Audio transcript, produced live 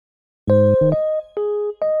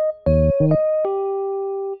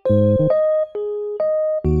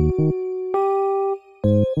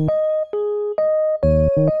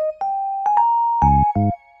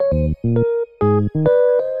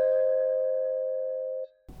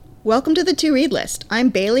Welcome to the To Read List. I'm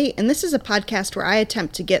Bailey, and this is a podcast where I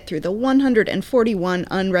attempt to get through the 141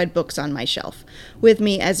 unread books on my shelf. With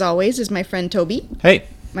me, as always, is my friend Toby. Hey.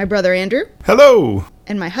 My brother Andrew. Hello.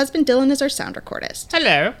 And my husband Dylan is our sound recordist.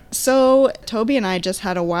 Hello. So, Toby and I just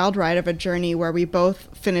had a wild ride of a journey where we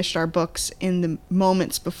both finished our books in the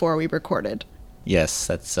moments before we recorded. Yes,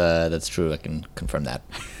 that's true. I can confirm that.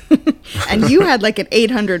 And you had like an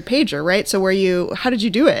 800-pager, right? So how did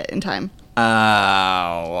you do it in time?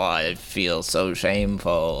 I feel so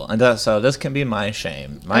shameful. And so this can be my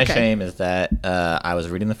shame. My shame is that I was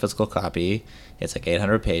reading the physical copy. It's like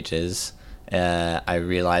 800 pages. I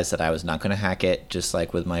realized that I was not going to hack it, just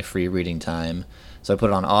like with my free reading time. So I put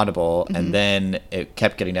it on Audible, and then it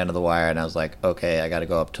kept getting down to the wire, and I was like, okay, I got to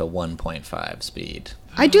go up to 1.5 speed.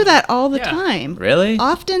 I do that all the time. Really?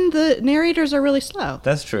 Often the narrators are really slow.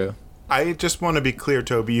 That's true. I just want to be clear,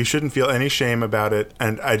 Toby. You shouldn't feel any shame about it,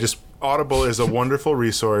 and Audible is a wonderful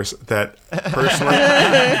resource that personally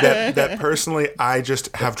I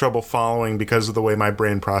just have trouble following because of the way my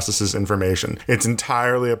brain processes information. It's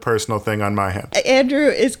entirely a personal thing on my end. Andrew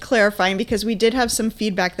is clarifying because we did have some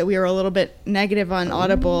feedback that we were a little bit negative on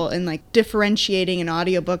Audible and like differentiating an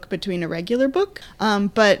audiobook between a regular book.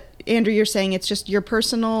 But Andrew, you're saying it's just your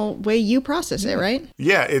personal way you process it, right?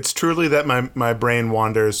 Yeah, it's truly that my brain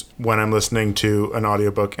wanders when I'm listening to an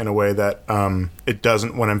audiobook in a way that it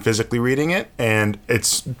doesn't when I'm physically reading it, and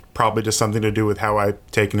it's probably just something to do with how I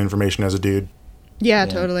take in information as a dude. Yeah,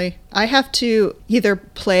 totally. I have to either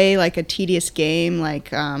play like a tedious game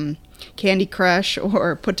like Candy Crush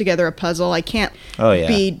or put together a puzzle. I can't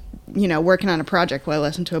be working on a project while I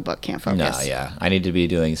listen to a book. Can't focus. No, yeah. I need to be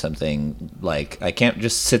doing something like, I can't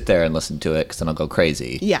just sit there and listen to it because then I'll go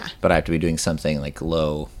crazy. Yeah. But I have to be doing something like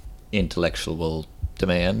low intellectual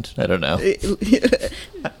demand. I don't know.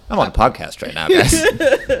 I'm on a podcast right now, guys.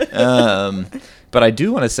 But I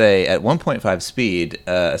do want to say at 1.5 speed,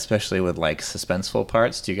 especially with like suspenseful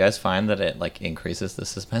parts, do you guys find that it like increases the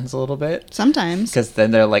suspense a little bit? Sometimes. Because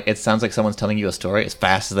then they're like, it sounds like someone's telling you a story as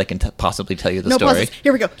fast as they can possibly tell you the story. Pauses.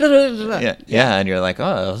 Here we go. Yeah, and you're like,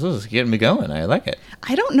 oh, this is getting me going. I like it.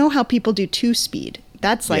 I don't know how people do 2-speed.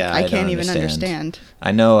 That's like, I can't even understand.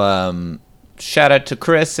 I know, shout out to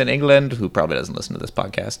Chris in England, who probably doesn't listen to this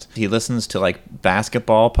podcast. He listens to like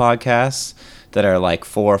basketball podcasts that are like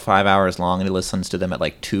 4 or 5 hours long, and he listens to them at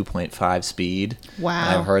like 2.5 speed. Wow.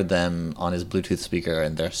 And I've heard them on his Bluetooth speaker,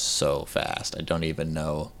 and they're so fast. I don't even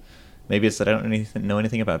know. Maybe it's that I don't know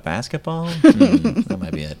anything about basketball. That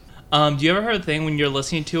might be it. Do you ever heard the thing when you're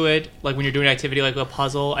listening to it, like when you're doing an activity like a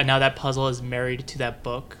puzzle, and now that puzzle is married to that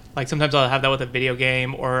book? Like sometimes I'll have that with a video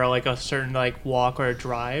game or like a certain like walk or a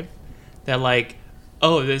drive that like,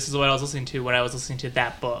 oh, this is what I was listening to when I was listening to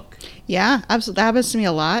that book. Yeah, absolutely. That happens to me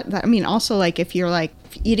a lot. I mean, also, like, if you're, like,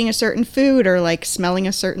 eating a certain food or, like, smelling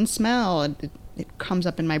a certain smell, it comes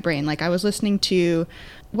up in my brain. Like, I was listening to,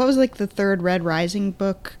 what was, like, the third Red Rising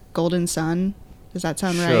book, Golden Sun? Does that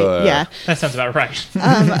sound right? Yeah. That sounds about right.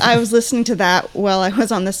 I was listening to that while I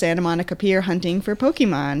was on the Santa Monica Pier hunting for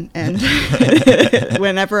Pokemon. And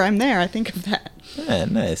whenever I'm there, I think of that. Yeah,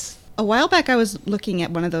 nice. A while back, I was looking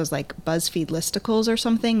at one of those, like, BuzzFeed listicles or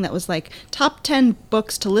something that was, like, top 10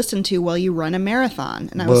 books to listen to while you run a marathon.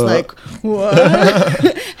 And I was like,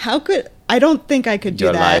 what? I don't think I could do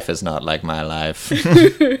that. Your life is not like my life.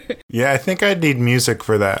 Yeah, I think I'd need music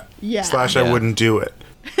for that. Yeah. / I wouldn't do it.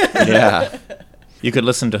 Yeah. You could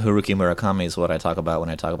listen to Haruki Murakami's What I Talk About When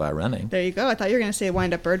I Talk About Running. There you go. I thought you were going to say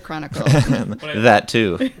Wind Up Bird Chronicle. That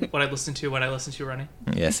too. What I listen to when I listen to running.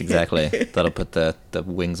 Yes, exactly. That'll put the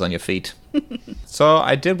wings on your feet. So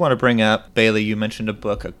I did want to bring up, Bailey, you mentioned a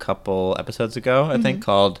book a couple episodes ago, I think,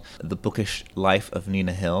 called The Bookish Life of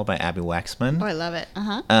Nina Hill by Abby Waxman. Oh, I love it.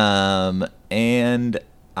 And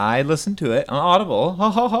I listened to it on Audible.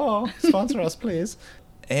 Ho, ho, ho. Sponsor us, please.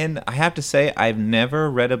 And I have to say, I've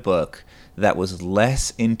never read a book that was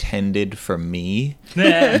less intended for me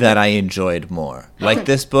that I enjoyed more. Like,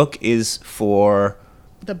 this book is for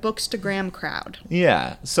the Bookstagram crowd.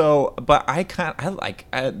 Yeah. So, but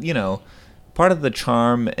part of the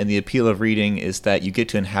charm and the appeal of reading is that you get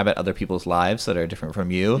to inhabit other people's lives that are different from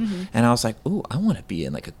you. And I was like, ooh, I want to be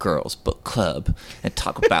in like a girls' book club and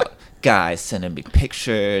talk about guys sending me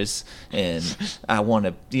pictures, and I want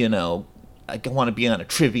to, I want to be on a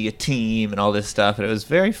trivia team and all this stuff, and it was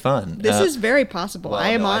very fun. This is very possible. Well, I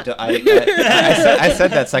am on. I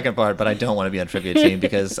said that second part, but I don't want to be on a trivia team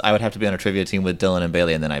because I would have to be on a trivia team with Dylan and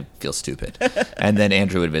Bailey, and then I feel stupid. And then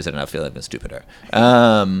Andrew would visit, and I feel even stupider.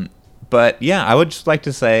 But yeah, I would just like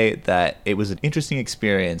to say that it was an interesting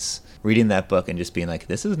experience reading that book and just being like,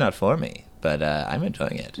 this is not for me, but I'm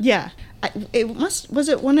enjoying it. Yeah. Was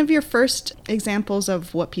it one of your first examples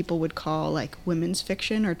of what people would call like women's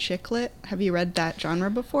fiction or chick lit? Have you read that genre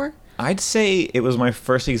before? I'd say it was my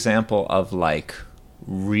first example of like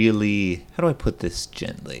really, how do I put this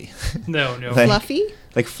gently? No. Like- Fluffy?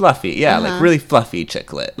 Like fluffy, yeah, Uh-huh. like really fluffy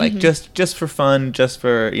chick lit. Like just for fun, just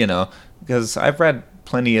for, because I've read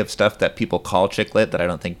plenty of stuff that people call chick lit that I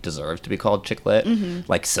don't think deserves to be called chick lit.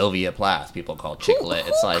 Like Sylvia Plath, people call chick lit.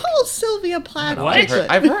 It's like, calls Sylvia Plath What? chick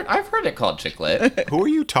lit? I've heard it called chick lit. Who are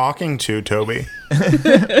you talking to, Toby?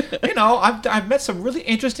 I've met some really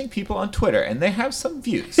interesting people on Twitter, and they have some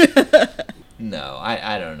views. No,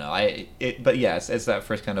 I don't know. But yes, it's that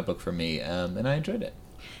first kind of book for me, and I enjoyed it.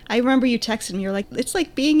 I remember you texted me. You're like, it's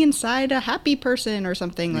like being inside a happy person or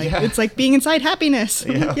something. Like Yeah. it's like being inside happiness.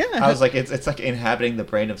 I'm like, I was like, it's like inhabiting the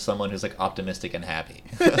brain of someone who's like optimistic and happy.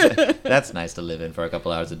 That's nice to live in for a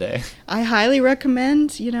couple hours a day. I highly recommend,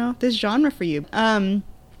 this genre for you.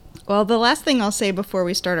 Well, the last thing I'll say before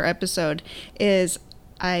we start our episode is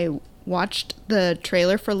I watched the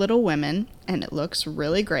trailer for Little Women, and it looks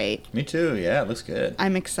really great. Me too. Yeah, it looks good.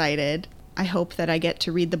 I'm excited. I hope that I get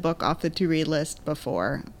to read the book off the to-read list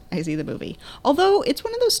before I see the movie. Although it's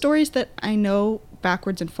one of those stories that I know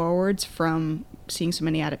backwards and forwards from seeing so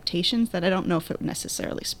many adaptations that I don't know if it would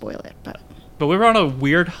necessarily spoil it, but... But we were on a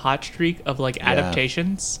weird hot streak of like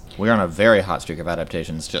adaptations. We're on a very hot streak of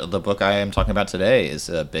adaptations. The book I am talking about today is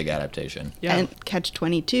a big adaptation. Yeah. And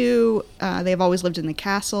Catch-22, They've Always Lived in the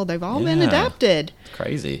Castle, they've all been Yeah. adapted. It's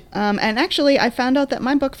crazy. And actually, I found out that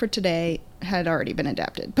my book for today had already been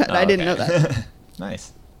adapted, but I didn't know that.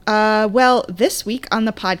 Nice. Well, this week on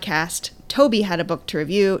the podcast, Toby had a book to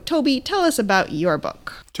review. Toby, tell us about your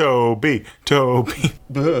book. Toby.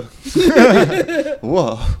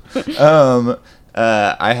 Whoa.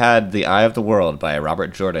 I had The Eye of the World by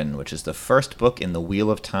Robert Jordan, which is the first book in the Wheel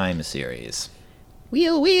of Time series.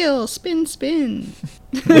 Wheel, wheel, spin, spin.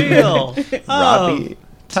 Wheel. Robbie.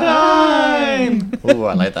 Time! Ooh,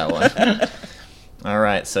 I like that one. All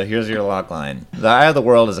right, so here's your logline. The Eye of the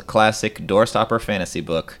World is a classic doorstopper fantasy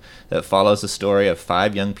book that follows the story of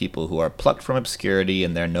 5 young people who are plucked from obscurity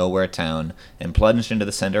in their nowhere town and plunged into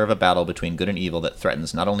the center of a battle between good and evil that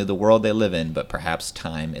threatens not only the world they live in, but perhaps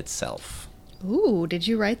time itself. Ooh, did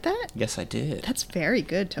you write that? Yes, I did. That's very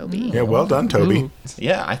good, Toby. Yeah, well done, Toby. Ooh.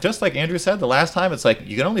 Yeah, just like Andrew said the last time, it's like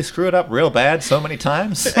you can only screw it up real bad so many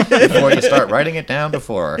times before you start writing it down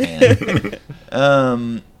beforehand.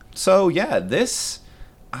 So yeah,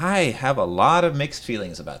 I have a lot of mixed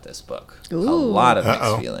feelings about this book. A Ooh. lot of mixed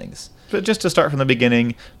Uh-oh. feelings. But just to start from the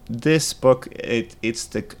beginning, this book it's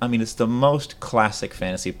the most classic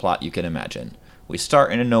fantasy plot you can imagine. We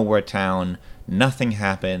start in a nowhere town. Nothing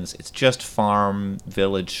happens. It's just farm,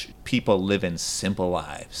 village. People live in simple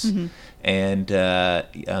lives. Mm-hmm. And,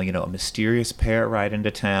 a mysterious pair ride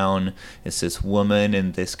into town. It's this woman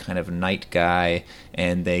and this kind of knight guy.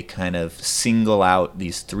 And they kind of single out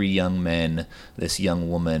these 3 young men, this young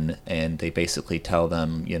woman. And they basically tell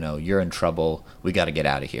them, you're in trouble. We got to get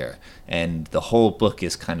out of here. And the whole book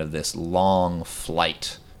is kind of this long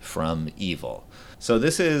flight from evil. So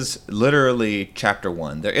this is literally chapter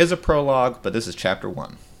 1. There is a prologue, but this is chapter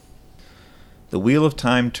 1. The wheel of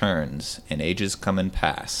time turns, and ages come and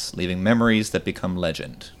pass, leaving memories that become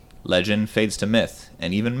legend. Legend fades to myth,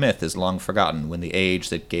 and even myth is long forgotten when the age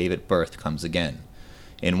that gave it birth comes again.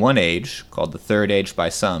 In one age, called the Third Age by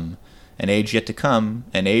some, an age yet to come,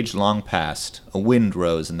 an age long past, a wind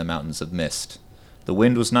rose in the mountains of mist. The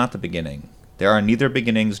wind was not the beginning. There are neither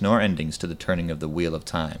beginnings nor endings to the turning of the wheel of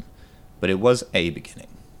time. But it was a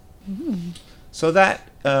beginning. So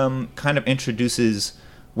that kind of introduces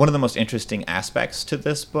one of the most interesting aspects to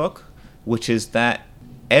this book, which is that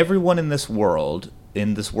everyone in this world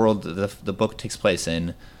that the book takes place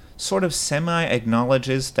in, sort of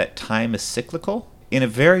semi-acknowledges that time is cyclical. In a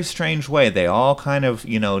very strange way, they all kind of,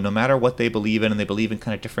 no matter what they believe in, and they believe in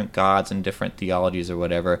kind of different gods and different theologies or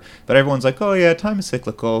whatever, but everyone's like, oh yeah, time is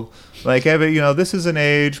cyclical. Like, this is an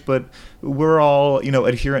age, but we're all,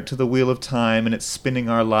 adherent to the wheel of time, and it's spinning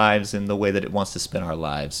our lives in the way that it wants to spin our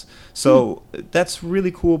lives. So that's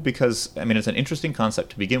really cool because, it's an interesting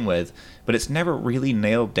concept to begin with, but it's never really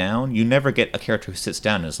nailed down. You never get a character who sits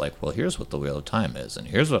down and is like, well, here's what the wheel of time is, and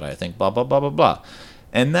here's what I think, blah, blah, blah, blah, blah.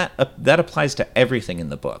 And that applies to everything in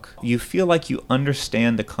the book. You feel like you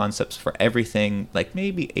understand the concepts for everything, like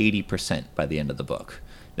maybe 80% by the end of the book.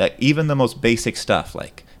 Like even the most basic stuff,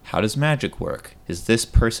 like how does magic work? Is this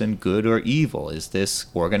person good or evil? Is this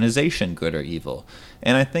organization good or evil?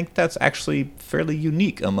 And I think that's actually fairly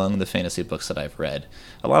unique among the fantasy books that I've read.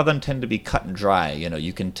 A lot of them tend to be cut and dry. You know,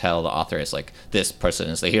 you can tell the author is like, this person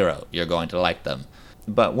is the hero. You're going to like them.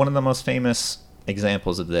 But one of the most famous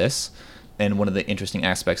examples of this, and one of the interesting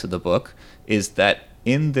aspects of the book, is that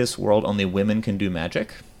in this world only women can do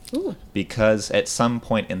magic. Ooh. Because at some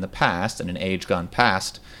point in the past, in an age gone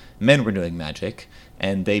past, men were doing magic,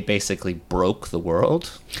 and they basically broke the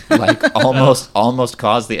world, like almost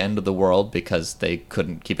caused the end of the world because they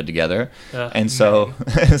couldn't keep it together. And so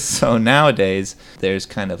so nowadays there's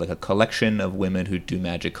kind of like a collection of women who do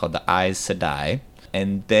magic called the Aes Sedai,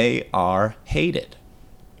 and they are hated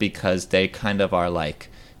because they kind of are like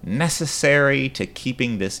necessary to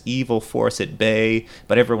keeping this evil force at bay,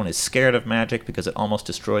 but everyone is scared of magic because it almost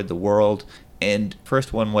destroyed the world. And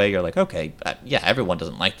first one way you're like, okay, yeah, everyone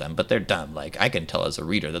doesn't like them, but they're dumb. Like, I can tell as a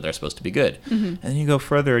reader that they're supposed to be good. Mm-hmm. And then you go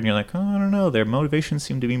further and you're like, oh, I don't know, their motivations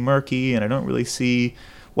seem to be murky and I don't really see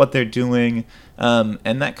what they're doing.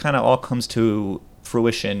 And that kind of all comes to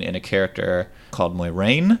fruition in a character called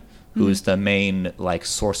Moiraine, who is the main like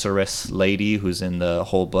sorceress lady who's in the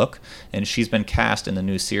whole book. And she's been cast in the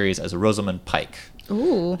new series as Rosamund Pike.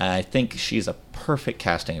 Ooh. I think she's a perfect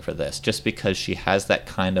casting for this just because she has that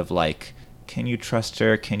kind of like, can you trust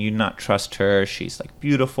her? Can you not trust her? She's like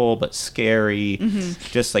beautiful but scary. Mm-hmm.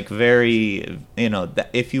 Just like very, you know,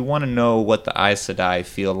 if you want to know what the Aes Sedai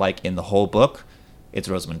feel like in the whole book, it's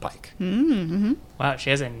Rosamund Pike. Mm-hmm. Wow,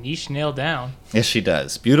 she has a niche nailed down. Yes, she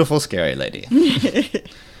does. Beautiful, scary lady.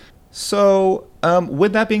 So,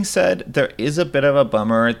 with that being said, there is a bit of a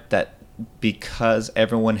bummer that because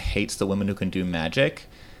everyone hates the women who can do magic,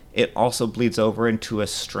 it also bleeds over into a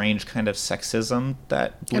strange kind of sexism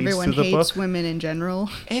that bleeds Everyone through the book. hates women in general.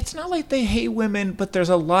 It's not like they hate women, but there's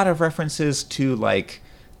a lot of references to, like,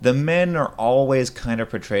 the men are always kind of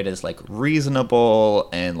portrayed as, like, reasonable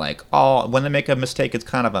and, like, when they make a mistake, it's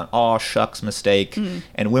kind of an aw shucks mistake. Mm.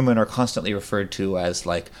 And women are constantly referred to as,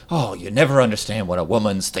 like, oh, you never understand what a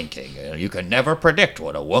woman's thinking. You can never predict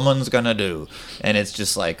what a woman's gonna do. And it's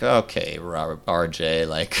just like, okay, RJ,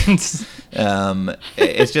 like,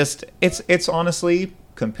 it's just, it's honestly,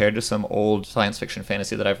 compared to some old science fiction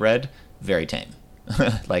fantasy that I've read, very tame.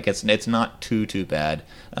 Like, it's not too bad,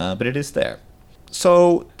 but it is there.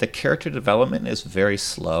 So the character development is very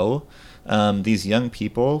slow. These young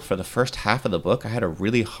people, for the first half of the book, I had a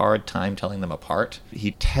really hard time telling them apart.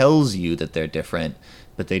 He tells you that they're different,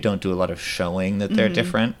 but they don't do a lot of showing that they're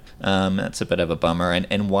different. That's a bit of a bummer.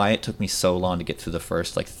 And why it took me so long to get through the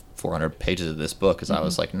first, like, 400 pages of this book is I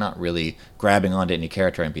was, like, not really grabbing onto any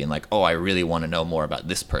character and being like, oh, I really want to know more about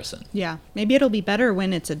this person. Yeah. Maybe it'll be better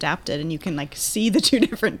when it's adapted and you can, like, see the two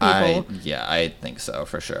different people. I think so,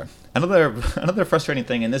 for sure. Another frustrating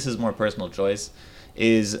thing, and this is more personal choice,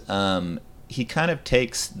 is he kind of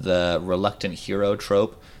takes the reluctant hero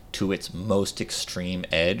trope to its most extreme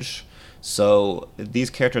edge. So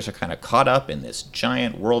these characters are kind of caught up in this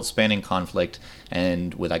giant world-spanning conflict,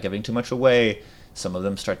 and without giving too much away, some of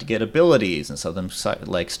them start to get abilities, and some of them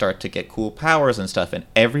start to get cool powers and stuff, and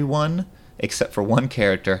everyone, except for one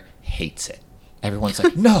character, hates it. Everyone's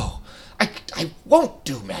like, no, I won't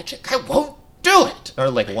do magic. I won't do it.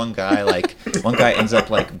 Or like one guy ends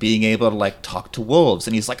up like being able to like talk to wolves,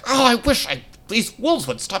 and he's like, oh, I wish these wolves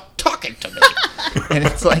would stop talking to me. And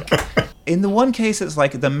it's like, in the one case, it's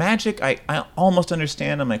like the magic, I almost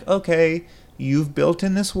understand. I'm like, okay, you've built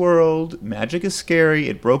in this world, magic is scary,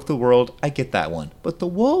 it broke the world, I get that one. But the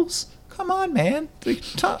wolves, come on, man,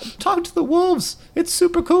 talk to the wolves, it's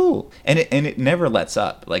super cool. And it never lets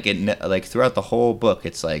up. Like throughout the whole book,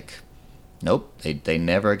 it's like, nope, they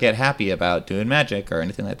never get happy about doing magic or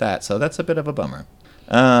anything like that. So that's a bit of a bummer.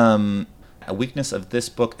 A weakness of this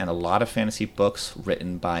book and a lot of fantasy books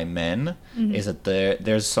written by men is that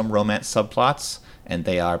there's some romance subplots, and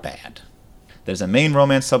they are bad. There's a main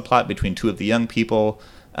romance subplot between two of the young people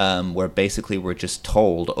where basically we're just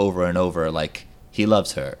told over and over, like, he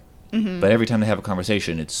loves her. Mm-hmm. But every time they have a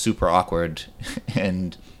conversation, it's super awkward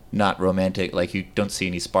and not romantic. Like, you don't see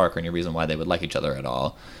any spark or any reason why they would like each other at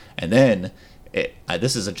all. And then,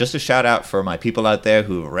 this is just a shout out for my people out there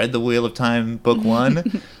who read The Wheel of Time book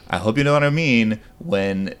 1. I hope you know what I mean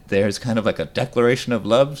when there's kind of like a declaration of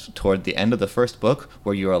love toward the end of the first book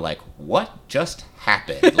where you are like, what just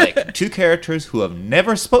happened? Like, two characters who have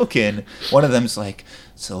never spoken. One of them's like,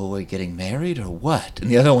 so are we getting married or what?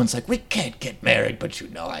 And the other one's like, we can't get married, but you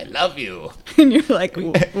know I love you. And you're like,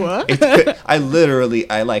 what?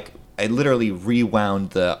 I literally rewound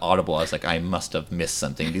the Audible. I was like, I must have missed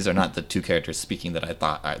something. These are not the two characters speaking that I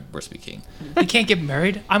thought were speaking. We can't get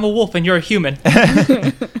married. I'm a wolf and you're a human.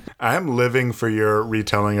 I am living for your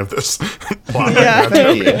retelling of this plot. Yeah.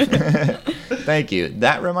 Thank you. Thank you.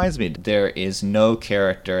 That reminds me, there is no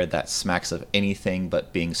character that smacks of anything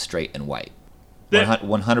but being straight and white.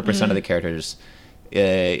 100% of the characters,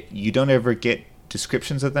 you don't ever get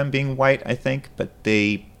descriptions of them being white, I think, but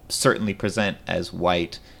they certainly present as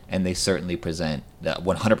white, and they certainly present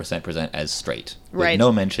 100% present as straight, with Right.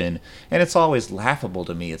 no mention. And it's always laughable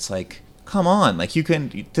to me. It's like, come on, like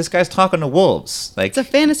this guy's talking to wolves. Like, It's a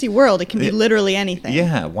fantasy world. It can be literally anything.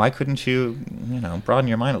 yeah, why couldn't you broaden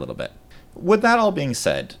your mind a little bit? With that all being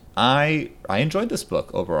said, I enjoyed this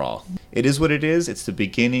book overall. It is what it is. It's the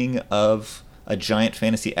beginning of a giant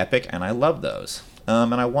fantasy epic, and I love those.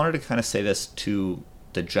 And I wanted to kind of say this to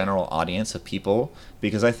the general audience of people,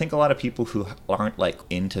 because I think a lot of people who aren't like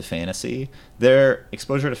into fantasy, their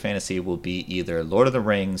exposure to fantasy will be either Lord of the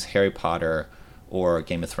Rings, Harry Potter, or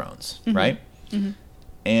Game of Thrones, right? Mm-hmm.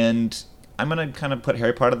 And I'm going to kind of put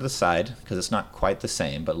Harry Potter to the side because it's not quite the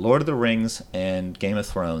same, but Lord of the Rings and Game of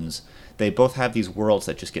Thrones, they both have these worlds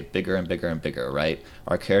that just get bigger and bigger and bigger, right?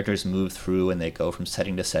 Our characters move through and they go from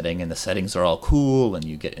setting to setting, and the settings are all cool, and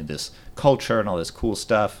you get in this culture and all this cool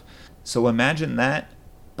stuff. So imagine that,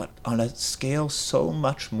 but on a scale so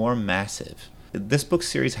much more massive. This book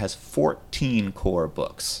series has 14 core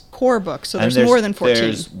books. Core books, so And there's more than 14.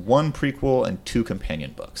 There's one prequel and 2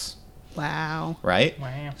 companion books, Wow. right?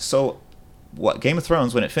 Wow. So what Game of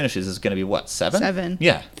Thrones, when it finishes, is going to be what, 7? 7.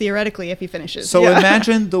 Yeah. Theoretically, if he finishes. So Yeah.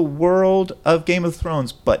 imagine the world of Game of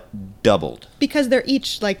Thrones, but doubled. Because they're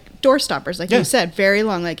each like door stoppers, like Yeah. you said, very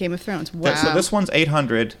long, like Game of Thrones. Wow. So this one's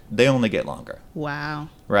 800. They only get longer, Wow.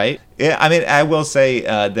 right? Yeah, I mean, I will say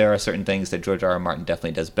there are certain things that George R. R. Martin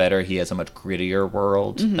definitely does better. He has a much grittier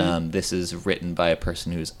world. This is written by a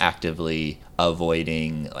person who's actively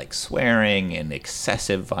avoiding like swearing and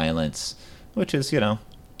excessive violence, which is,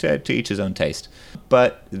 to each his own taste.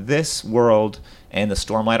 But this world and the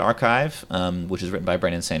Stormlight Archive, which is written by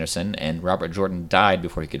Brandon Sanderson, and Robert Jordan died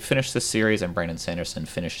before he could finish this series, and Brandon Sanderson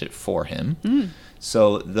finished it for him.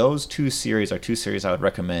 So those 2 series are 2 series I would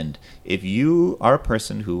recommend. If you are a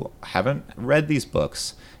person who haven't read these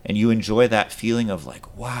books, and you enjoy that feeling of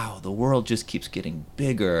like, wow, the world just keeps getting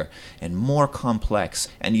bigger and more complex,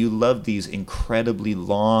 and you love these incredibly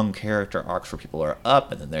long character arcs where people are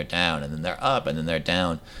up and then they're down and then they're up and then they're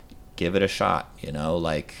down, give it a shot.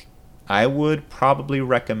 I would probably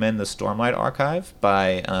recommend the Stormlight Archive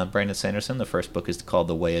by Brandon Sanderson. The first book is called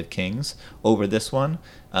The Way of Kings over this one.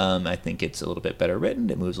 I think it's a little bit better written.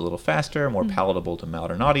 It moves a little faster, more palatable to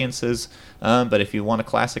modern audiences. But if you want a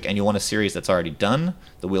classic and you want a series that's already done,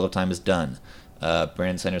 The Wheel of Time is done.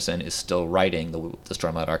 Brandon Sanderson is still writing the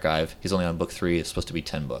Stormlight Archive. He's only on book 3. It's supposed to be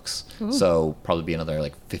 10 books. Ooh. So probably be another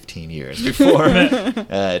 15 years before.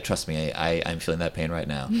 Trust me, I'm feeling that pain right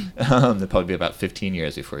now. It'll probably be about 15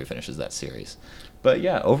 years before he finishes that series. But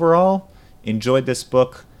yeah, overall, enjoyed this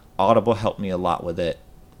book. Audible helped me a lot with it.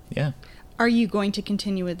 Yeah. Are you going to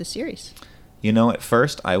continue with the series? At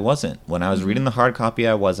first I wasn't. When I was reading the hard copy,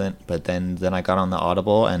 I wasn't. But then I got on the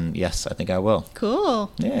Audible, and yes, I think I will.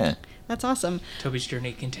 Cool. Yeah. That's awesome. Toby's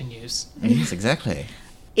journey continues. Yes, exactly.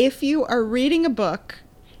 If you are reading a book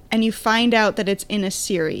and you find out that it's in a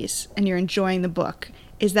series and you're enjoying the book,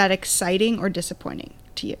 is that exciting or disappointing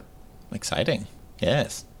to you? Exciting.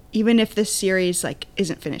 Yes. Even if this series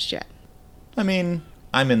isn't finished yet. I mean,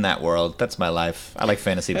 I'm in that world. That's my life. I like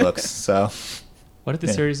fantasy books, so. What if the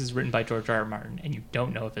series is written by George R. R. Martin and you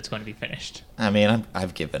don't know if it's going to be finished? I mean,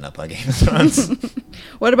 I've given up on Game of Thrones.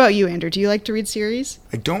 What about you, Andrew? Do you like to read series?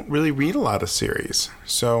 I don't really read a lot of series,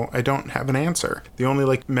 so I don't have an answer. The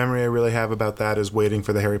only memory I really have about that is waiting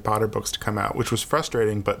for the Harry Potter books to come out, which was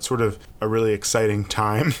frustrating, but sort of a really exciting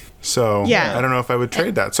time. So yeah. I don't know if I would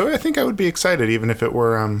trade that. So I think I would be excited even if it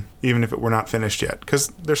were not finished yet, because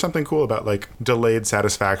there's something cool about delayed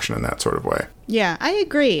satisfaction in that sort of way. Yeah, I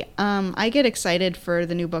agree. I get excited for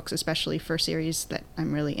the new books, especially for series that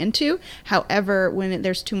I'm really into. However, when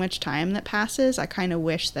there's too much time that passes, I kind of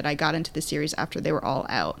wish that I got into the series after they were all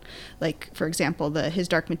out. For example, the His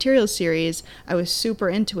Dark Materials series, I was super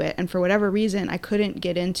into it, and for whatever reason, I couldn't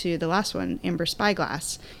get into the last one, Amber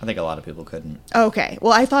Spyglass. I think a lot of people couldn't. Okay,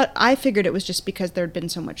 well, I figured it was just because there'd been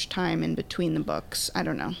so much time in between the books. I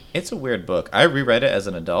don't know. It's a weird book. I reread it as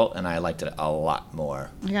an adult, and I liked it a lot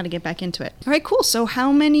more. I got to get back into it. All right, cool. So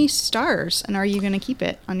how many stars, and are you going to keep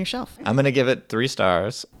it on your shelf? I'm going to give it 3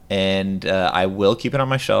 stars. and I will keep it on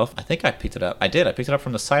my shelf. I think I picked it up. I did. I picked it up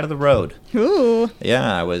from the side of the road. Ooh.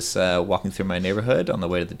 Yeah, I was walking through my neighborhood on the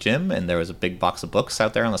way to the gym, and there was a big box of books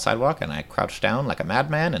out there on the sidewalk, and I crouched down like a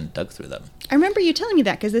madman and dug through them. I remember you telling me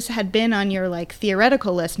that because this had been on your like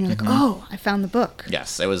theoretical list, and you're like, "Oh, I found the book."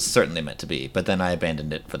 Yes, it was certainly meant to be, but then I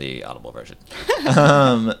abandoned it for the Audible version.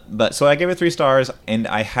 But so I gave it 3 stars, and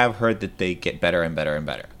I have heard that they get better and better and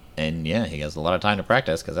better. And yeah, he has a lot of time to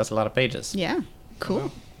practice because that's a lot of pages. Yeah,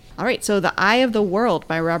 cool. All right, so The Eye of the World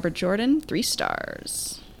by Robert Jordan, 3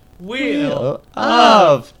 stars. Wheel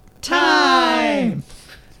of Time.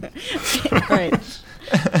 All right.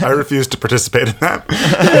 I refuse to participate in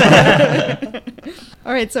that.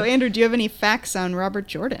 All right, so Andrew, do you have any facts on Robert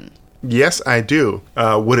Jordan? Yes, I do.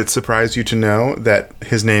 Would it surprise you to know that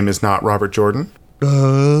his name is not Robert Jordan?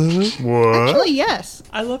 What? Actually, yes.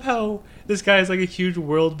 I love how this guy is like a huge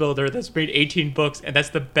world builder that's made 18 books, and that's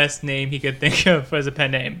the best name he could think of as a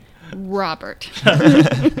pen name. Robert.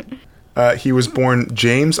 He was born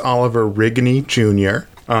James Oliver Rigney Jr.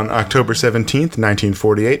 on October 17th,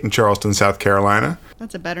 1948 in Charleston, South Carolina.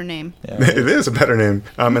 That's a better name. Yeah, right? It is a better name.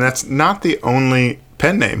 And that's not the only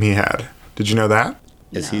pen name he had. Did you know that?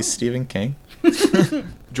 Is he Stephen King?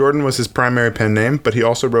 Jordan was his primary pen name, but he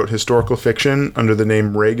also wrote historical fiction under the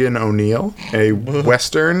name Reagan O'Neill, a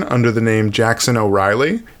Western under the name Jackson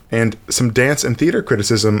O'Reilly, and some dance and theater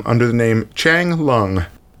criticism under the name Chang Lung.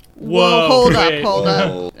 Whoa, Hold wait.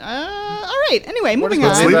 up. All right, anyway, moving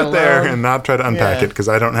Let's on. leave that it there alone. and not try to unpack Yeah. it, because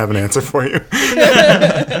I don't have an answer for you.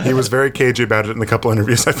 He was very cagey about it in the couple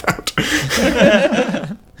interviews I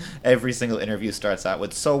found. Every single interview starts out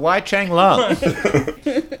with, "So why Chang Lung?"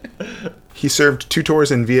 He served 2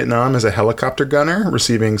 tours in Vietnam as a helicopter gunner,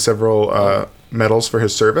 receiving several medals for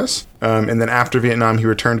his service. And then after Vietnam, he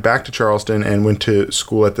returned back to Charleston and went to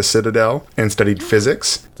school at the Citadel and studied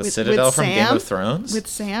physics. The With- Citadel with from Game Sam? of Thrones? With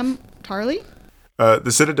Sam Tarley?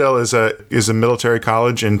 The Citadel is a military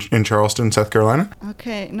college in Charleston, South Carolina.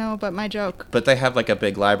 Okay, no, but my joke. But they have like a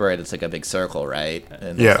big library that's like a big circle, right?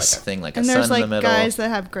 And there's Yes. like a thing like And a there's sun in like the middle. guys that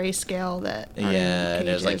have grayscale that are in Yeah, and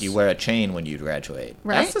there's like cages. you wear a chain when you graduate.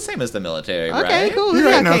 Right? That's the same as the military, Okay, right? cool. You're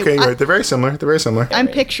right. Yeah, No, okay, I- you're right. They're very similar. I'm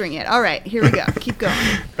picturing it. All right, here we go. Keep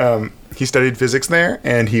going. He studied physics there,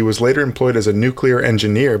 and he was later employed as a nuclear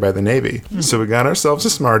engineer by the Navy. So we got ourselves a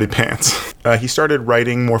smarty pants. He started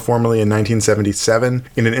writing more formally in 1977.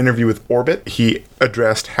 In an interview with Orbit, he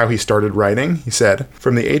addressed how he started writing. He said,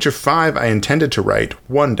 "From the age of 5, I intended to write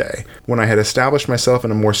one day, when I had established myself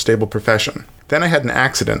in a more stable profession. Then I had an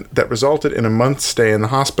accident that resulted in a month's stay in the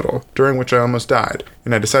hospital, during which I almost died,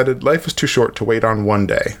 and I decided life was too short to wait on one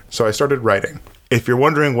day. So I started writing." If you're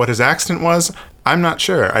wondering what his accident was, I'm not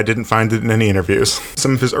sure. I didn't find it in any interviews.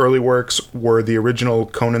 Some of his early works were the original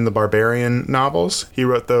Conan the Barbarian novels. He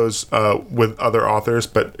wrote those with other authors,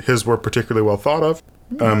 but his were particularly well thought of.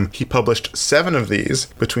 He published 7 of these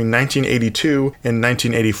between 1982 and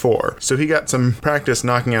 1984. So he got some practice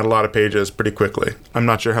knocking out a lot of pages pretty quickly. I'm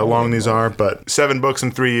not sure how long these are, but 7 books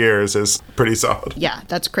in 3 years is pretty solid. Yeah,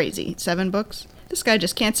 that's crazy. 7 books? This guy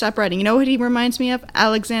just can't stop writing. You know what he reminds me of?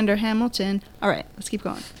 Alexander Hamilton. All right, let's keep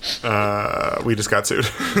going. We just got sued.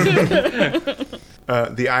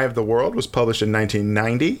 The Eye of the World was published in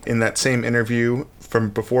 1990. In that same interview from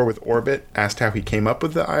before with Orbit, asked how he came up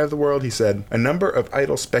with The Eye of the World, he said, "A number of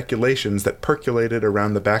idle speculations that percolated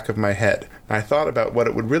around the back of my head. I thought about what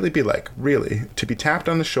it would really be like, really, to be tapped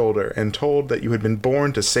on the shoulder and told that you had been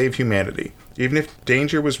born to save humanity. Even if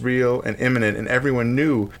danger was real and imminent and everyone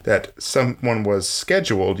knew that someone was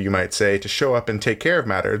scheduled, you might say, to show up and take care of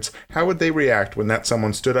matters, how would they react when that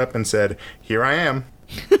someone stood up and said, 'Here I am'?"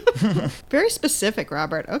 Very specific,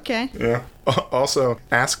 Robert. Okay. Yeah. Also,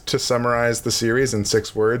 asked to summarize the series in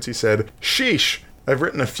 6 words, he said, "Sheesh, I've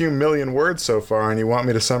written a few million words so far, and you want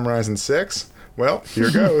me to summarize in 6? Well,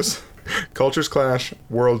 here goes. Cultures clash,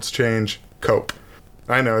 worlds change, cope."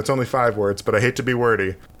 I know, it's only 5 words, but I hate to be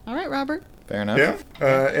wordy. All right, Robert. Fair enough. Yeah.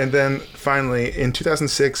 And then finally, in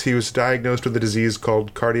 2006, he was diagnosed with a disease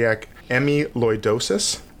called cardiac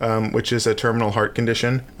amyloidosis, which is a terminal heart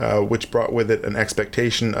condition, which brought with it an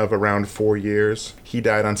expectation of around 4 years. He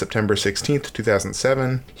died on September 16th,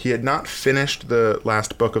 2007. He had not finished the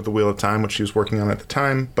last book of The Wheel of Time, which he was working on at the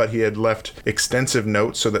time, but he had left extensive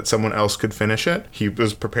notes so that someone else could finish it. He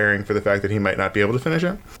was preparing for the fact that he might not be able to finish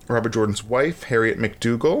it. Robert Jordan's wife, Harriet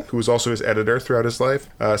McDougall, who was also his editor throughout his life,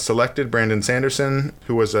 selected Brandon Sanderson,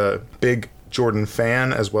 who was a big Jordan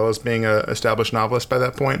fan, as well as being an established novelist by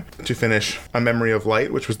that point, to finish A Memory of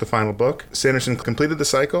Light, which was the final book. Sanderson completed the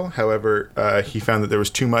cycle. However, he found that there was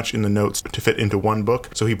too much in the notes to fit into one book,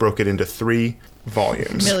 so he broke it into 3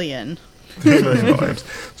 volumes. Million. 3 million volumes.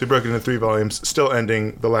 So he broke it into 3 volumes, still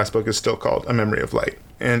ending. The last book is still called A Memory of Light.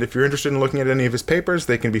 And if you're interested in looking at any of his papers,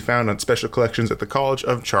 they can be found on special collections at the College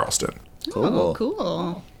of Charleston. Cool. Oh,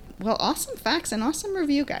 cool. Well, awesome facts and awesome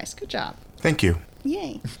review, guys. Good job. Thank you.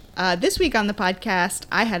 Yay. This week on the podcast,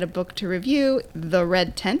 I had a book to review, The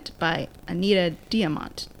Red Tent by Anita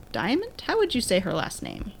Diamant. Diamant? How would you say her last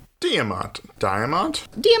name? Diamant.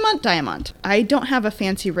 Diamant. I don't have a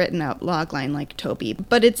fancy written out logline like Toby,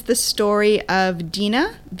 but it's the story of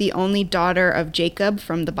Dinah, the only daughter of Jacob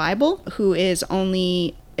from the Bible, who is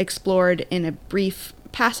only explored in a brief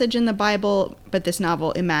passage in the Bible, but this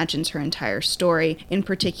novel imagines her entire story, in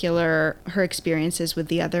particular her experiences with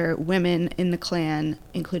the other women in the clan,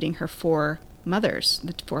 including her 4 mothers,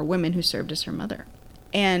 the 4 women who served as her mother.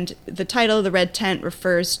 And the title, The Red Tent,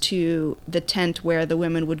 refers to the tent where the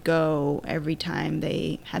women would go every time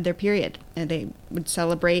they had their period. And they would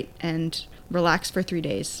celebrate and relax for 3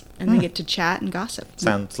 days. And they get to chat and gossip.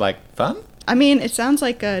 Sounds like fun? I mean, it sounds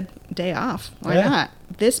like a day off. Why not?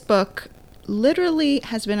 This book literally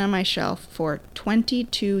has been on my shelf for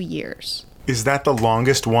 22 years. Is that the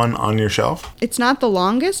longest one on your shelf? It's not the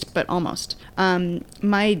longest, but almost.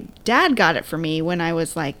 My dad got it for me when I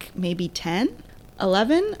was like maybe 10.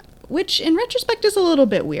 11, which in retrospect is a little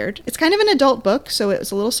bit weird. It's kind of an adult book, so it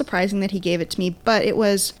was a little surprising that he gave it to me, but it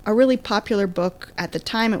was a really popular book at the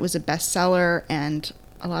time. It was a bestseller, and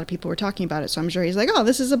a lot of people were talking about it, so I'm sure he's like, oh,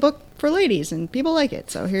 this is a book for ladies, and people like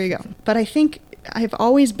it, so here you go. But I think I've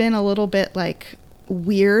always been a little bit, like,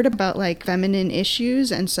 weird about, like, feminine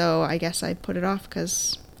issues, and so I guess I put it off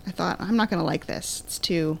because I thought, I'm not going to like this. It's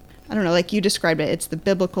too... I don't know, like you described it, it's the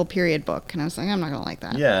biblical period book, and I was like, I'm not going to like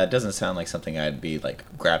that. Yeah, it doesn't sound like something I'd be, like,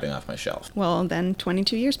 grabbing off my shelf. Well, then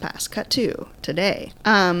 22 years pass. Cut to today.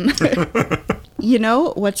 You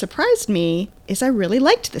know, what surprised me is I really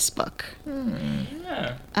liked this book.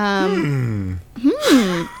 Yeah.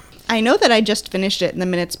 I know that I just finished it in the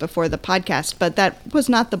minutes before the podcast, but that was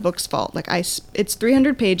not the book's fault. Like, it's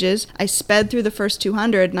 300 pages. I sped through the first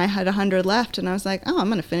 200, and I had 100 left, and I was like, oh, I'm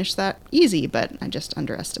going to finish that easy, but I just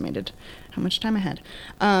underestimated how much time I had.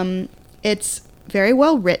 It's very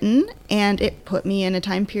well written, and it put me in a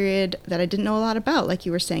time period that I didn't know a lot about, like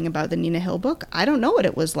you were saying about the Nina Hill book. I don't know what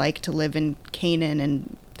it was like to live in Canaan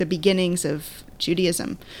and the beginnings of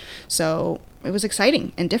Judaism, so it was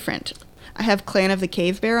exciting and different. I have Clan of the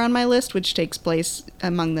Cave Bear on my list, which takes place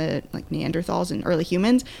among the like Neanderthals and early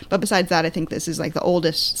humans. But besides that, I think this is like the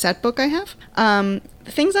oldest set book I have. The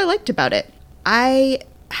things I liked about it. I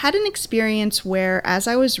had an experience where as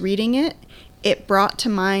I was reading it, it brought to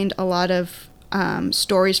mind a lot of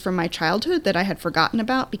stories from my childhood that I had forgotten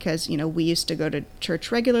about because, you know, we used to go to church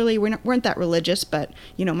regularly. We weren't that religious, but,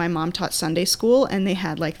 you know, my mom taught Sunday school and they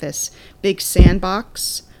had like this big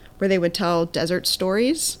sandbox where they would tell desert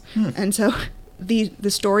stories. And so the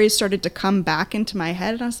stories started to come back into my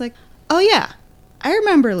head, and I was like, oh yeah, I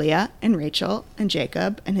remember Leah and Rachel and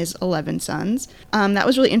Jacob and his 11 sons. That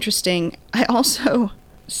was really interesting. I also,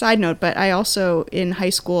 side note, but I also, in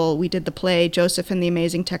high school, we did the play Joseph and the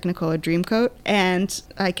Amazing Technicolor Dreamcoat, and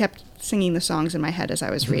I kept singing the songs in my head as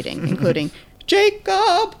I was reading, including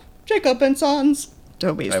Jacob and Sons.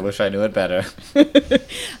 Toby's. I wish I knew it better.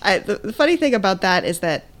 The funny thing about that is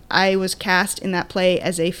that I was cast in that play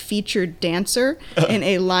as a featured dancer in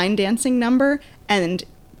a line dancing number, and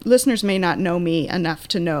listeners may not know me enough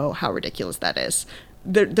to know how ridiculous that is.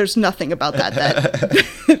 There's nothing about that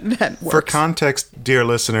that works. For context, dear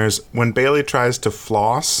listeners, when Bailey tries to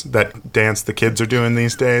floss, that dance the kids are doing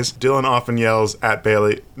these days, Dylan often yells at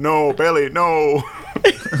Bailey, "No, Bailey, no!"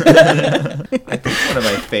 I think one of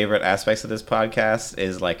my favorite aspects of this podcast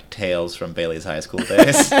is like tales from Bailey's high school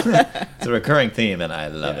days. It's a recurring theme, and I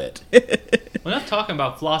love it. We're not talking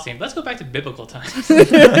about flossing. Let's go back to biblical times.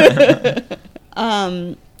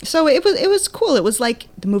 So it was cool. It was like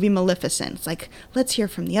the movie Maleficent. It's like, let's hear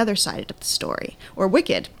from the other side of the story. Or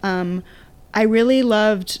Wicked. I really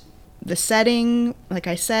loved the setting, like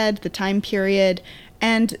I said, the time period,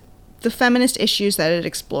 and the feminist issues that it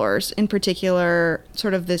explores. In particular,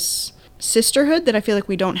 sort of this sisterhood that I feel like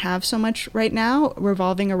we don't have so much right now,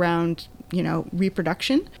 revolving around, you know,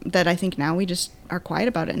 reproduction, that I think now we just are quiet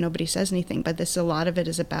about it and nobody says anything. But a lot of it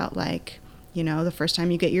is about, like, you know, the first time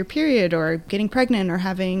you get your period or getting pregnant or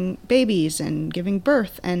having babies and giving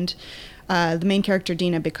birth. And the main character,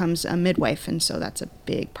 Dinah, becomes a midwife, and so that's a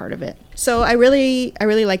big part of it. So I really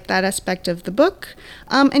liked that aspect of the book.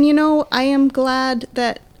 And, you know, I am glad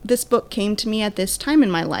that this book came to me at this time in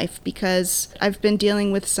my life because I've been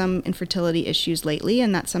dealing with some infertility issues lately,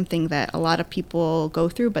 and that's something that a lot of people go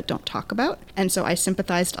through but don't talk about. And so I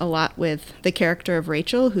sympathized a lot with the character of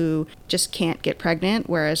Rachel, who just can't get pregnant,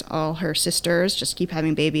 whereas all her sisters just keep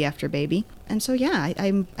having baby after baby. And so, yeah,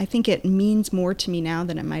 I think it means more to me now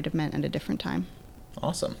than it might have meant at a different time.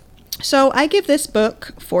 Awesome. So I give this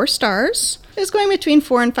book 4 stars. It's going between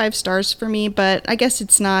 4 and 5 stars for me, but I guess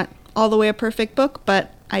it's not all the way a perfect book,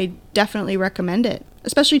 but I definitely recommend it,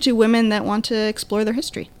 especially to women that want to explore their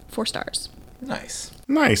history. 4 stars. Nice.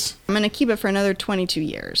 Nice. I'm going to keep it for another 22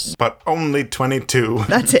 years. But only 22.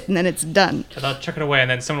 That's it, and then it's done. And they'll chuck it away, and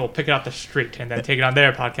then someone will pick it off the street and then take it on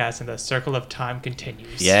their podcast, and the circle of time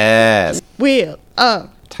continues. Yes. Wheel of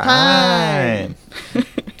Time.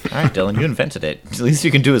 All right, Dylan, you invented it. The least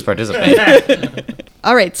you can do is participate.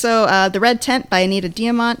 All right, so The Red Tent by Anita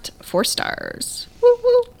Diamant, 4 stars. Woo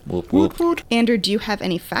woo. Whoop, whoop. Andrew, do you have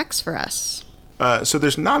any facts for us? So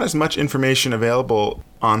there's not as much information available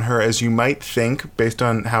on her as you might think based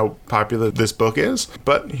on how popular this book is,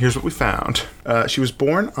 but here's what we found. She was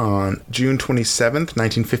born on June 27th,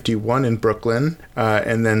 1951 in Brooklyn,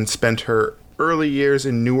 and then spent her early years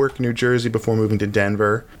in Newark, New Jersey before moving to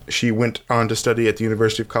Denver. She went on to study at the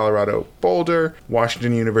University of Colorado Boulder,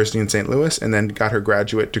 Washington University in St. Louis, and then got her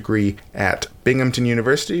graduate degree at Binghamton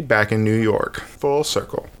University back in New York. Full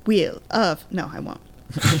circle. Wheel of... No, I won't.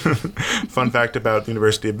 Fun fact about the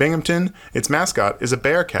University of Binghamton, its mascot is a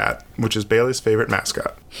bear cat, which is Bailey's favorite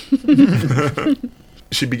mascot.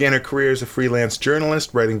 She began her career as a freelance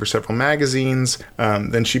journalist, writing for several magazines.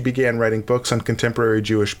 Then she began writing books on contemporary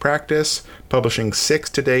Jewish practice, publishing 6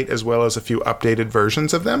 to date, as well as a few updated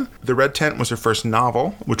versions of them. The Red Tent was her first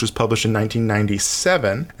novel, which was published in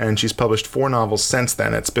 1997, and she's published 4 novels since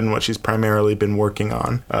then. It's been what she's primarily been working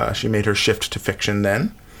on. She made her shift to fiction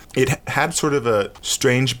then. It had sort of a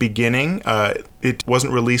strange beginning. It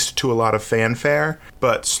wasn't released to a lot of fanfare,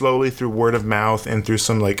 but slowly through word of mouth and through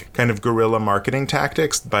some kind of guerrilla marketing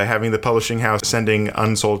tactics by having the publishing house sending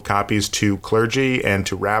unsold copies to clergy and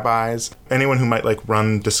to rabbis, anyone who might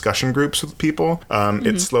run discussion groups with people.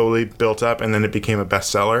 It slowly built up and then it became a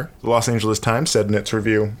bestseller. The Los Angeles Times said in its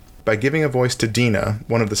review, "By giving a voice to Dinah,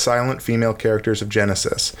 one of the silent female characters of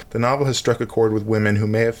Genesis, the novel has struck a chord with women who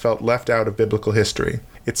may have felt left out of biblical history.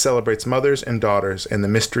 It celebrates mothers and daughters and the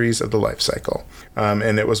mysteries of the life cycle."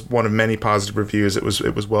 And it was one of many positive reviews. It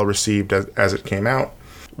was well received as it came out.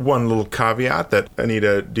 One little caveat that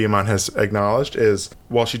Anita Diamant has acknowledged is,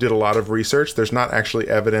 while she did a lot of research, there's not actually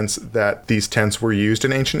evidence that these tents were used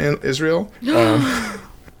in ancient Israel.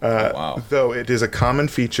 Wow. Though it is a common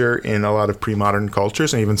feature in a lot of pre-modern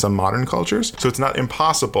cultures and even some modern cultures. So it's not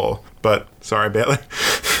impossible, but sorry, Bailey.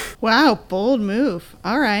 Wow, bold move.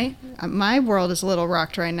 All right. My world is a little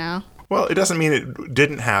rocked right now. Well, it doesn't mean it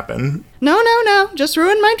didn't happen. No. Just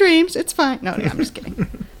ruined my dreams. It's fine. No, I'm just kidding.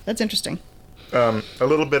 That's interesting. A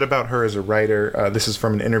little bit about her as a writer. This is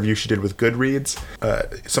from an interview she did with Goodreads.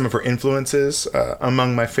 Some of her influences.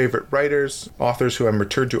 Among my favorite writers, authors who I'm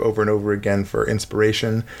returned to over and over again for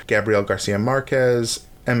inspiration: Gabriel Garcia Marquez,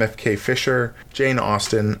 MFK Fisher, Jane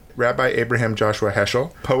Austen, Rabbi Abraham Joshua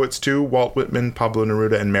Heschel, poets too: Walt Whitman, Pablo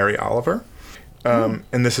Neruda, and Mary Oliver.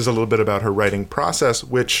 And this is a little bit about her writing process,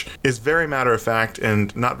 which is very matter-of-fact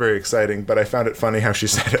and not very exciting, but I found it funny how she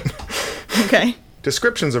said it. Okay.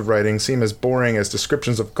 Descriptions of writing seem as boring as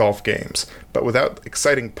descriptions of golf games, but without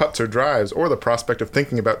exciting putts or drives or the prospect of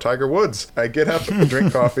thinking about Tiger Woods. I get up,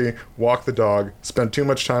 drink coffee, walk the dog, spend too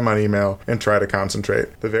much time on email, and try to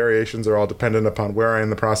concentrate. The variations are all dependent upon where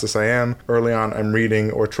in the process I am. Early on, I'm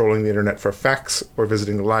reading or trolling the internet for facts or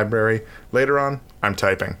visiting the library. Later on, I'm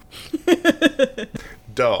typing.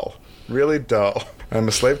 Dull. Really dull. I'm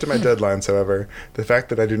a slave to my deadlines, however. The fact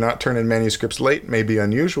that I do not turn in manuscripts late may be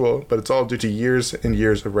unusual, but it's all due to years and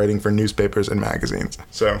years of writing for newspapers and magazines.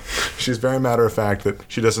 So, she's very matter-of-fact that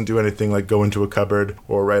she doesn't do anything like go into a cupboard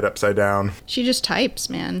or write upside down. She just types,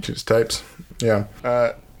 man. She just types. Yeah.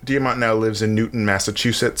 Diamant now lives in Newton,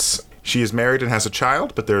 Massachusetts. She is married and has a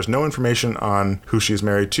child, but there is no information on who she's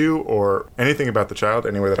married to or anything about the child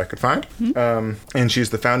anywhere that I could find. And she's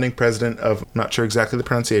the founding president of, I'm not sure exactly the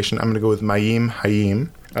pronunciation, I'm going to go with Mayim Hayim,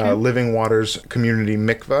 Living Waters Community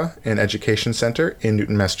Mikvah and Education Center in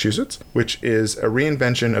Newton, Massachusetts, which is a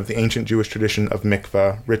reinvention of the ancient Jewish tradition of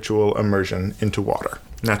mikvah, ritual immersion into water.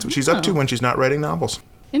 And that's what she's up to when she's not writing novels.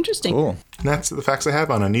 Interesting. Cool. And that's the facts I have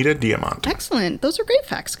on Anita Diamant. Excellent. Those are great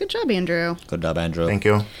facts. Good job, Andrew. Good job, Andrew. Thank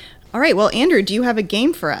you. All right. Well, Andrew, do you have a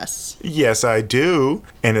game for us? Yes, I do.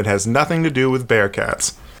 And it has nothing to do with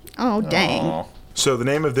Bearcats. Oh, dang. Aw. So the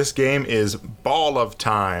name of this game is Ball of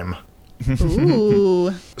Time.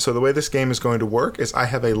 Ooh. So the way this game is going to work is I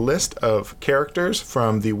have a list of characters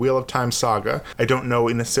from the Wheel of Time saga. I don't know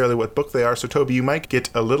necessarily what book they are, so Toby, you might get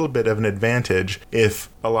a little bit of an advantage if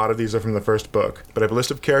a lot of these are from the first book. But I have a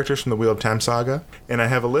list of characters from the Wheel of Time saga, and I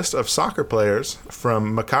have a list of soccer players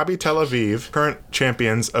from Maccabi Tel Aviv, current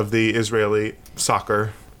champions of the Israeli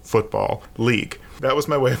soccer football league. That was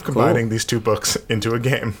my way of combining these two books into a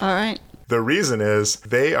game. All right. The reason is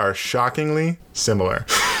they are shockingly similar.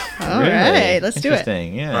 All right. Let's do it.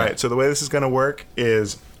 Interesting, yeah. All right, so the way this is going to work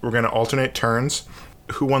is we're going to alternate turns.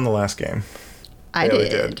 Who won the last game? I Bailey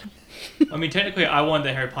did. I mean, technically, I won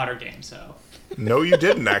the Harry Potter game, so. No, you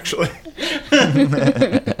didn't, actually.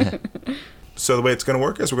 So the way it's going to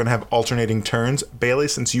work is we're going to have alternating turns. Bailey,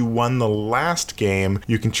 since you won the last game,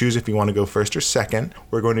 you can choose if you want to go first or second.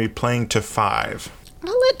 We're going to be playing to 5.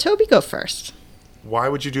 I'll let Toby go first. Why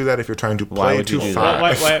would you do that if you're trying to Why play would to you do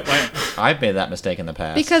 5? that? Wait. I've made that mistake in the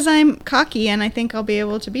past. Because I'm cocky and I think I'll be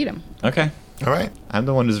able to beat him. Okay. All right, I'm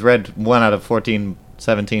the one who's read 1 out of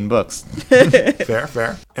 17 books.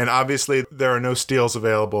 fair. And obviously, there are no steals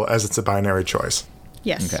available as it's a binary choice.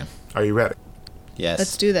 Yes. Okay. Are you ready? Yes.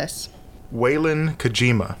 Let's do this. Waylon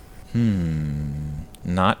Kojima.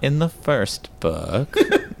 Not in the first book.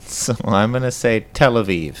 So I'm going to say Tel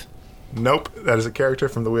Aviv. Nope, that is a character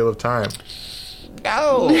from the Wheel of Time.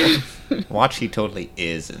 No! Watch, he totally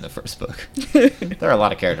is in the first book. There are a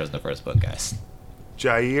lot of characters in the first book, guys.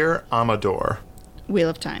 Jair Amador. Wheel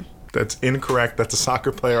of Time. That's incorrect. That's a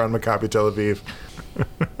soccer player on Maccabi Tel Aviv.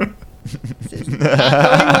 This is not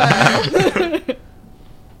going well.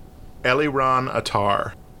 Eliran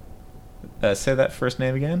Attar. Say that first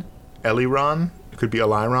name again. Eliran. It could be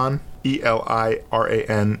Eliran.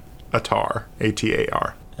 Eliran Attar.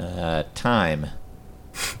 Atar. Time.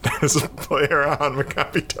 That is a player on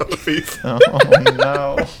Maccabi Tel Aviv. Oh,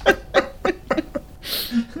 no.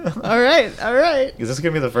 All right. Is this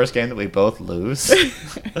going to be the first game that we both lose?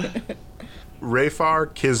 Rafar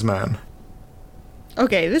Kizman.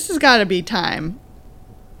 Okay, this has got to be time.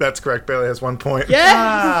 That's correct. Bailey has 1 point. Yes!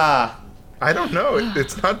 Ah! I don't know.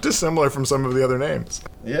 It's not dissimilar from some of the other names.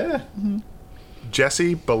 Yeah.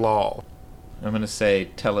 Jesse Bilal. I'm going to say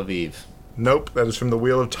Tel Aviv. Nope, that is from the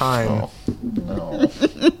Wheel of Time. Oh, no.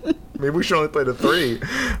 Maybe we should only play to 3.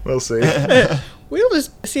 We'll see. We'll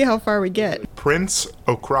just see how far we get. Prince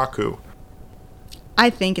Okraku. I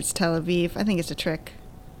think it's Tel Aviv. I think it's a trick.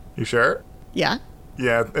 You sure? Yeah?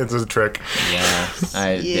 Yeah, it's a trick. Yeah.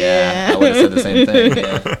 I Yeah. would have said the same thing.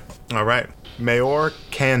 Yeah. All right. Mayor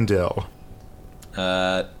Candil.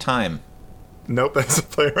 Time. Nope, that's a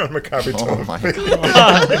player on Maccabi Tel Oh, my Aviv.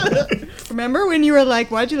 God. Remember when you were like,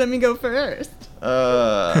 why'd you let me go first?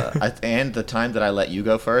 And the time that I let you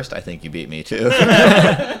go first, I think you beat me, too.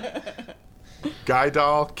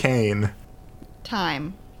 Gaidal Kane.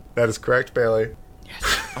 Time. That is correct, Bailey.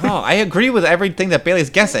 Oh, I agree with everything that Bailey's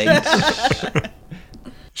guessing.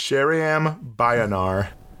 Sheriam Bayanar.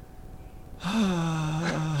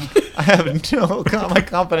 I have no... My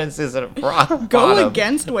confidence is at rock Go bottom.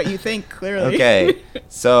 against what you think, clearly. Okay,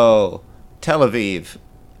 so Tel Aviv.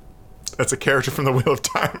 That's a character from the Wheel of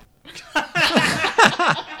Time.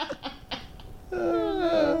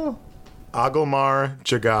 Agomar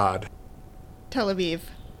Jagad. Tel Aviv.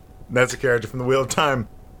 That's a character from the Wheel of Time.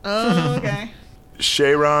 Oh, okay.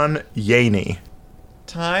 Sharon Yaney.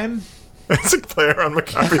 Time? That's a player on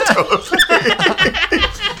Maccabi Tel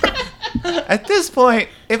Aviv. At this point,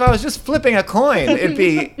 if I was just flipping a coin, it'd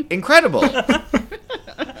be incredible.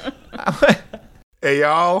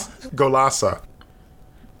 Eyal Golasa.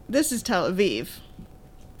 This is Tel Aviv.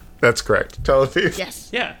 That's correct. Tel Aviv. Yes.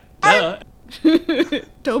 Yeah. Duh.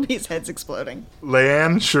 Toby's head's exploding.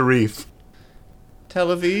 Leanne Sharif. Tel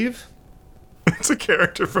Aviv? It's a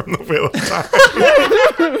character from the Wheel of Time.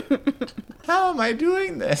 How am I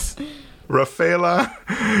doing this? Rafaela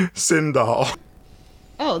Sindal.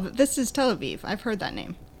 Oh, this is Tel Aviv. I've heard that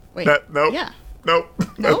name. Wait. Nope. Yeah. Nope.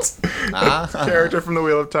 That's a character from the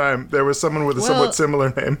Wheel of Time. There was someone with a Well- somewhat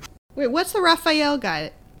similar name. Wait, what's the Raphael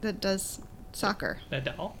guy that does soccer?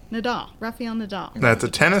 Nadal. Nadal. Rafael Nadal. That's a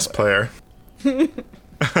tennis player.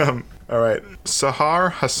 All right.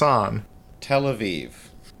 Sahar Hassan. Tel Aviv.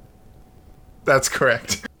 That's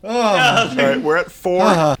correct. Oh, All right, we're at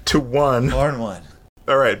 4-1. 4-1.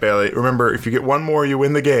 All right, Bailey. Remember, if you get one more, you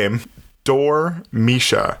win the game. Dor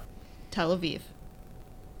Misha. Tel Aviv.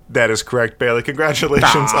 That is correct, Bailey.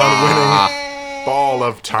 Congratulations on winning Ball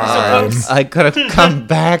of time. I could have come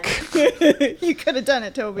back. You could have done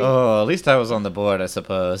it, Toby. Oh, at least I was on the board, I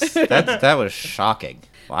suppose. That was shocking.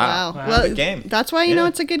 Wow. Well, good game. That's why you know Yeah.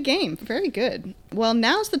 it's a good game. Very good. Well,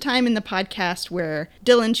 now's the time in the podcast where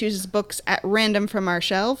Dylan chooses books at random from our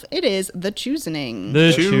shelf. It is The Choosening.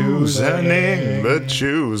 The Choosening. The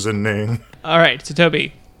choosening. All right, so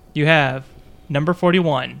Toby, you have number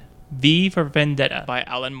 41, V for Vendetta by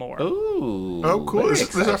Alan Moore. Ooh. Oh, cool. very This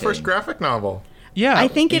is our exciting. first graphic novel. Yeah. I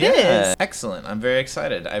think it is. Yeah, excellent. I'm very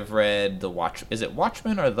excited. I've read The Watch. Is it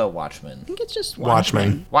Watchmen or The Watchmen? I think it's just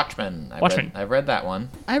Watchmen. Watchmen. Watchmen. I've read that one.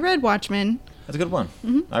 I read Watchmen. That's a good one.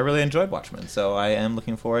 I really enjoyed Watchmen, so I am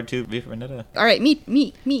looking forward to V for Vendetta. All right,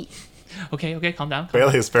 me. Okay, calm down.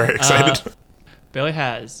 Bailey is very excited. Billy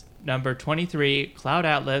has number 23, Cloud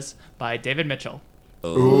Atlas by David Mitchell.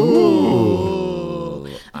 Ooh.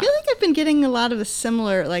 I feel like I've been getting a lot of the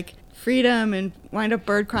similar, like, Freedom and Wind Up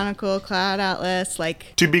Bird Chronicle, Cloud Atlas,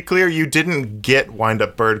 like... To be clear, you didn't get Wind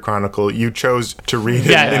Up Bird Chronicle. You chose to read it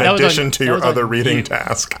Yeah, in that was addition on- to that your was on other reading you.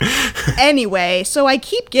 task. Anyway, so I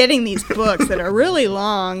keep getting these books that are really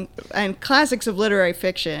long and classics of literary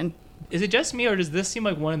fiction. Is it just me, or does this seem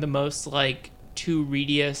like one of the most, like,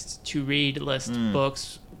 to-read list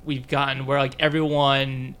books we've gotten, where, like,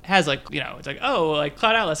 everyone has, like, you know, it's like, oh, like,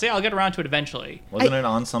 Cloud Atlas, yeah, I'll get around to it eventually. Wasn't it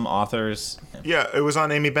on some authors? Yeah, it was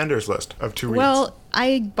on Amy Bender's list of 2 reads. Well,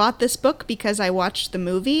 I bought this book because I watched the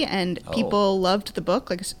movie and people loved the book.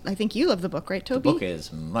 Like, I think you love the book, right, The Toby? book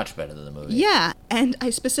is much better than the movie. Yeah, and I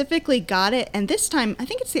specifically got it, and this time, I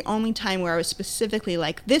think it's the only time where I was specifically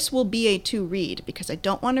like, this will be a to-read, because I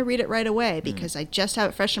don't want to read it right away, because I just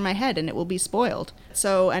have it fresh in my head, and it will be spoiled.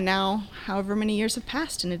 So, and now, however many years have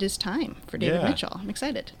passed, and it is time for David Yeah. Mitchell. I'm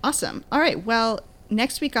excited. Awesome. All right, well,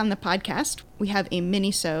 next week on the podcast, we have a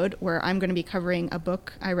mini-sode where I'm going to be covering a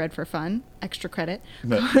book I read for fun, extra credit,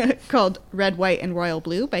 called Red, White, and Royal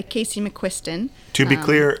Blue by Casey McQuiston. To be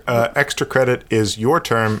clear, extra credit is your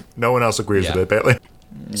term. No one else agrees Yeah. with it, Bailey.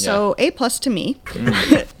 So A+ to me.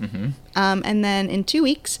 And then in 2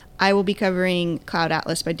 weeks, I will be covering Cloud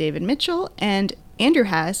Atlas by David Mitchell, and Andrew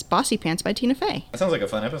has Bossy Pants by Tina Fey. That sounds like a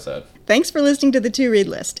fun episode. Thanks for listening to the To Read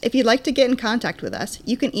List. If you'd like to get in contact with us,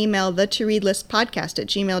 you can email the To Read List podcast at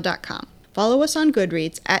gmail.com. Follow us on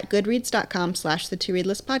Goodreads at goodreads.com/the To Read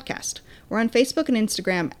List podcast. We're on Facebook and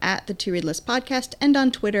Instagram at the To Read List podcast and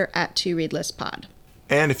on Twitter at To Read List pod.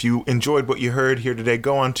 And if you enjoyed what you heard here today,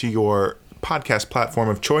 go on to your podcast platform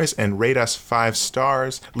of choice and rate us 5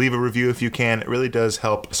 stars. Leave a review if you can. It really does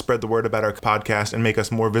help spread the word about our podcast and make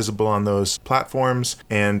us more visible on those platforms.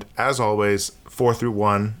 And as always, 4 through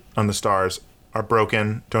 1 on the stars are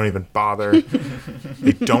broken. Don't even bother.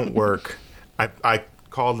 They don't work. I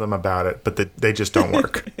called them about it, but they just don't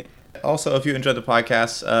work. Also, if you enjoyed the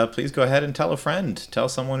podcast, please go ahead and tell a friend. Tell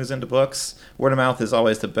someone who's into books. Word of mouth is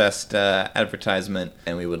always the best advertisement,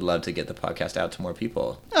 and we would love to get the podcast out to more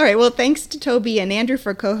people. All right, well, thanks to Toby and Andrew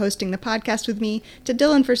for co-hosting the podcast with me, to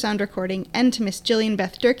Dylan for sound recording, and to Miss Jillian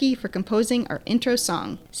Beth Durkee for composing our intro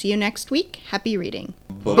song. See you next week. Happy reading.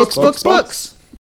 Books, Books.